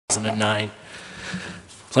2009.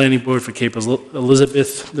 Planning Board for Cape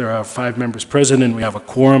Elizabeth, there are 5 members present and we have a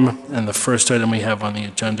quorum. And the first item we have on the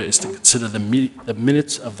agenda is to consider the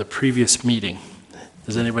minutes of the previous meeting.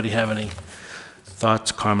 Does anybody have any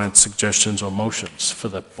thoughts, comments, suggestions, or motions for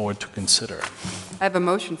the board to consider? I have a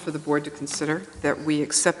motion for the board to consider that we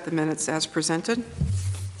accept the minutes as presented.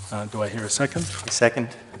 Do I hear a second? Second.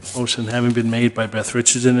 Motion having been made by Beth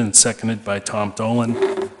Richardson and seconded by Tom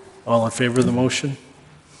Dolan. All in favor of the motion?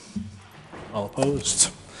 All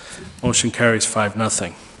opposed? Motion carries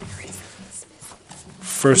 5-0.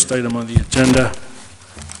 First item on the agenda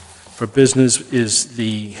for business is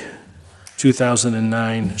the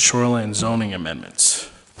 2009 shoreline zoning amendments.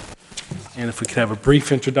 And if we could have a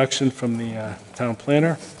brief introduction from the town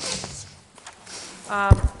planner,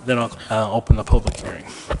 then I'll open the public hearing.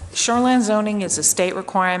 Shoreline zoning is a state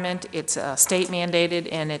requirement. It's state mandated,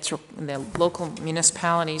 and the local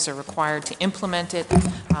municipalities are required to implement it.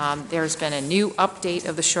 There's been a new update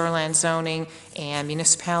of the shoreline zoning, and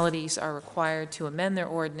municipalities are required to amend their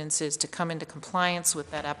ordinances to come into compliance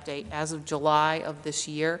with that update as of July of this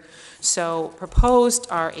year. So proposed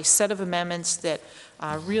are a set of amendments that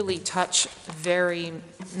really touch very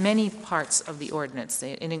many parts of the ordinance.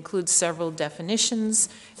 It includes several definitions.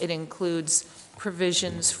 It includes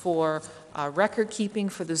provisions for record keeping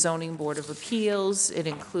for the Zoning Board of Appeals. It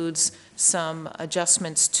includes some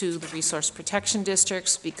adjustments to the resource protection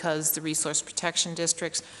districts because the resource protection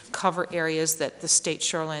districts cover areas that the state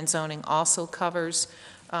shoreline zoning also covers.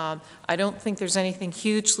 I don't think there's anything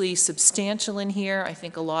hugely substantial in here. I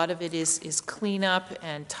think a lot of it is cleanup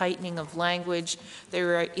and tightening of language.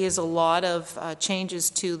 There is a lot of changes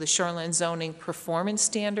to the shoreline zoning performance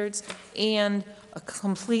standards and a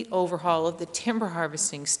complete overhaul of the timber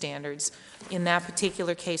harvesting standards. In that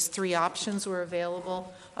particular case, 3 options were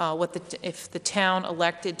available. If the town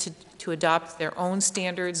elected to adopt their own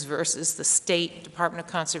standards versus the state Department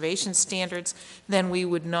of Conservation standards, then we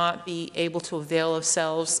would not be able to avail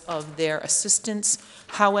ourselves of their assistance.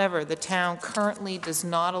 However, the town currently does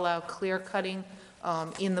not allow clear cutting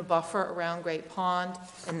in the buffer around Great Pond,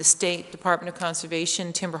 and the State Department of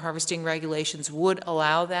Conservation timber harvesting regulations would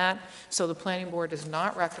allow that. So the Planning Board is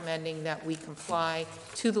not recommending that we comply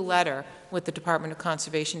to the letter with the Department of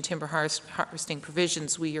Conservation timber harvesting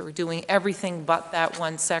provisions. We are doing everything but that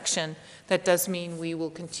one section. That does mean we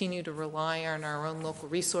will continue to rely on our own local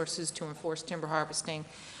resources to enforce timber harvesting.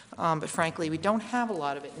 But frankly, we don't have a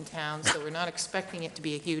lot of it in town, so we're not expecting it to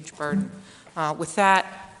be a huge burden. With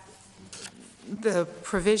that, the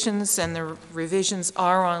provisions and the revisions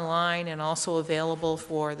are online and also available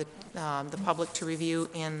for the public to review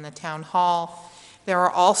in the town hall. There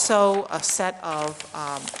are also a set of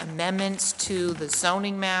amendments to the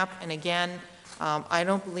zoning map, and again, I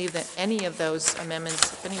don't believe that any of those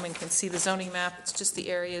amendments, if anyone can see the zoning map, it's just the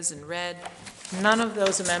areas in red. None of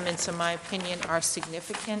those amendments, in my opinion, are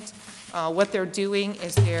significant. What they're doing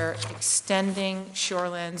is they're extending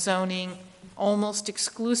shoreline zoning almost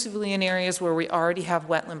exclusively in areas where we already have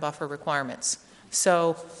wetland buffer requirements.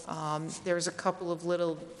 So there's a couple of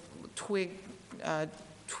little tweaking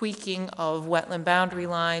of wetland boundary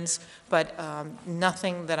lines, but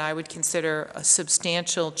nothing that I would consider a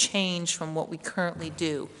substantial change from what we currently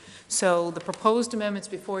do. So the proposed amendments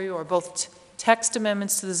before you are both text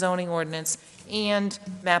amendments to the zoning ordinance and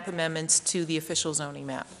map amendments to the official zoning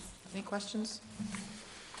map. Any questions?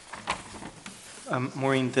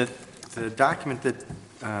 Maureen, the document that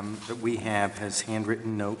we have has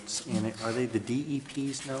handwritten notes in it. Are they the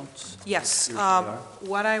DEP's notes? Yes.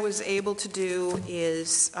 What I was able to do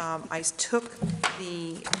is I took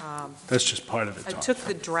the That's just part of it, Tom. I took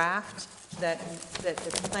the draft that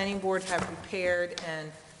the planning board had prepared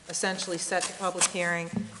and essentially set the public hearing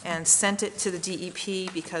and sent it to the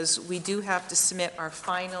DEP because we do have to submit our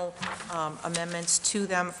final amendments to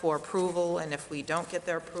them for approval, and if we don't get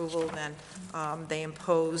their approval, then they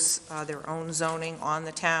impose their own zoning on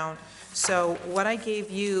the town. So what I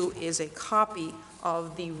gave you is a copy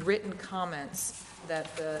of the written comments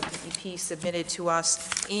that the DEP submitted to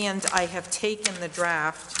us, and I have taken the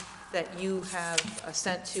draft that you have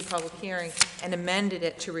sent to public hearing and amended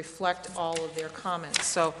it to reflect all of their comments.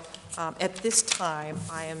 So at this time,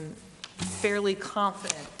 I am fairly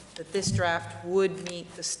confident that this draft would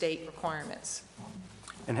meet the state requirements.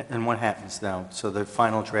 And what happens now? So the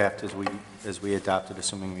final draft, as we adopted,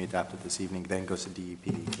 assuming we adopted this evening, then goes to DEP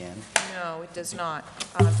again? No, it does not.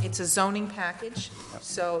 It's a zoning package. Yep.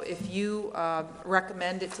 So if you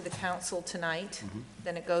recommend it to the council tonight,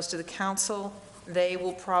 then it goes to the council. They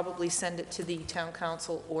will probably send it to the town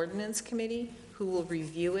council ordinance committee, who will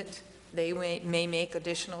review it They may make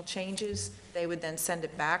additional changes. They would then send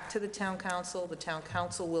it back to the town council. The town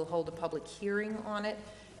council will hold a public hearing on it,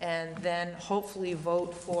 and then hopefully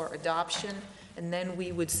vote for adoption, and then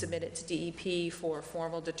we would submit it to DEP for a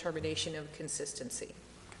formal determination of consistency.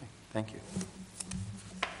 Thank you.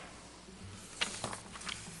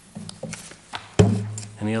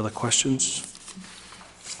 Any other questions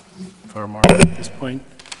for Mark at this point?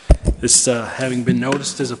 This having been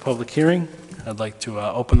noticed as a public hearing, I'd like to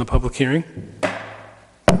open the public hearing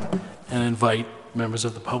and invite members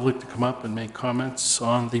of the public to come up and make comments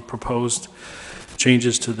on the proposed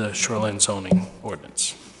changes to the shoreline zoning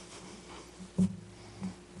ordinance.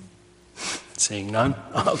 Seeing none,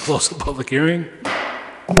 I'll close the public hearing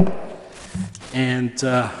and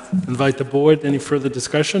invite the board. Any further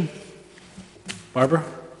discussion? Barbara?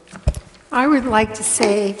 I would like to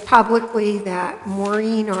say publicly that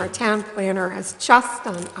Maureen, our town planner, has just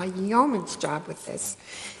done a yeoman's job with this.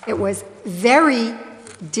 It was very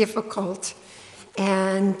difficult,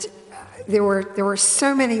 and there were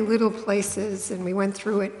so many little places, and we went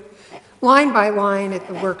through it line by line at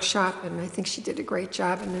the workshop, and I think she did a great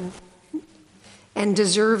job and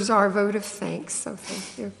deserves our vote of thanks, so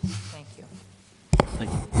thank you. Thank you.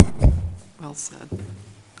 Thank you. Well said.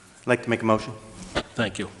 I'd like to make a motion.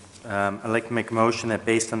 Thank you. I'd like to make a motion that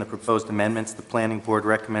based on the proposed amendments, the planning board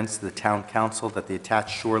recommends to the town council that the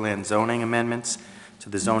attached shoreland zoning amendments to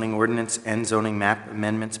the zoning ordinance and zoning map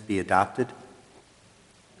amendments be adopted.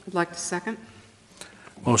 I'd like to second.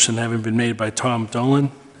 Motion having been made by Tom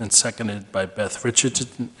Dolan and seconded by Beth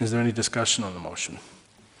Richardson. Is there any discussion on the motion?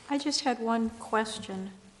 I just had one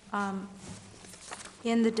question.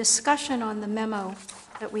 In the discussion on the memo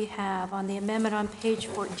that we have, on the amendment on page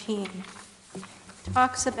 14,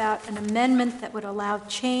 talks about an amendment that would allow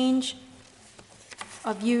change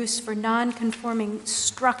of use for non-conforming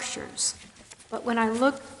structures. But when I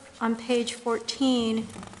look on page 14,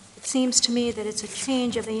 it seems to me that it's a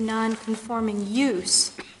change of a non-conforming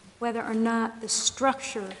use, whether or not the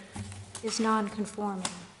structure is non-conforming.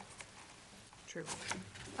 True.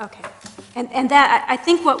 Okay. And that, I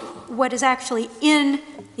think what is actually in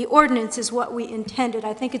the ordinance is what we intended.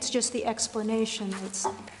 I think it's just the explanation that's,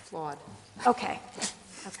 Flawed. okay.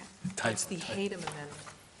 Okay. Type. It's the Hatem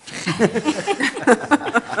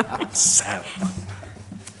amendment. Sad.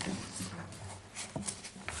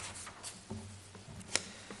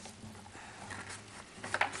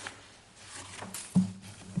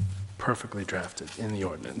 Perfectly drafted in the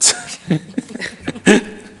ordinance.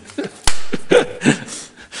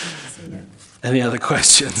 Any other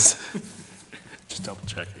questions? Just double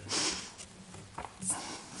checking.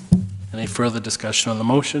 Any further discussion on the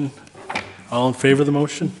motion? All in favor of the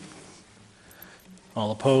motion?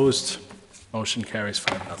 All opposed? Motion carries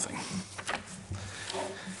 5-0.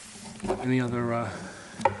 Any other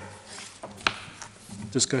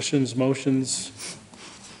discussions, motions?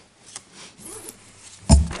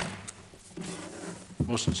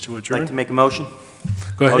 Motions to I'd adjourn? like to make a motion.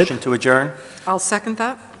 Go ahead. Motion to adjourn. I'll second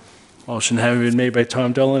that. Motion having been made by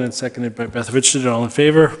Tom Dolan and seconded by Beth Richardson. All in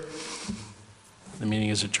favor? The meeting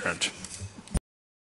is adjourned.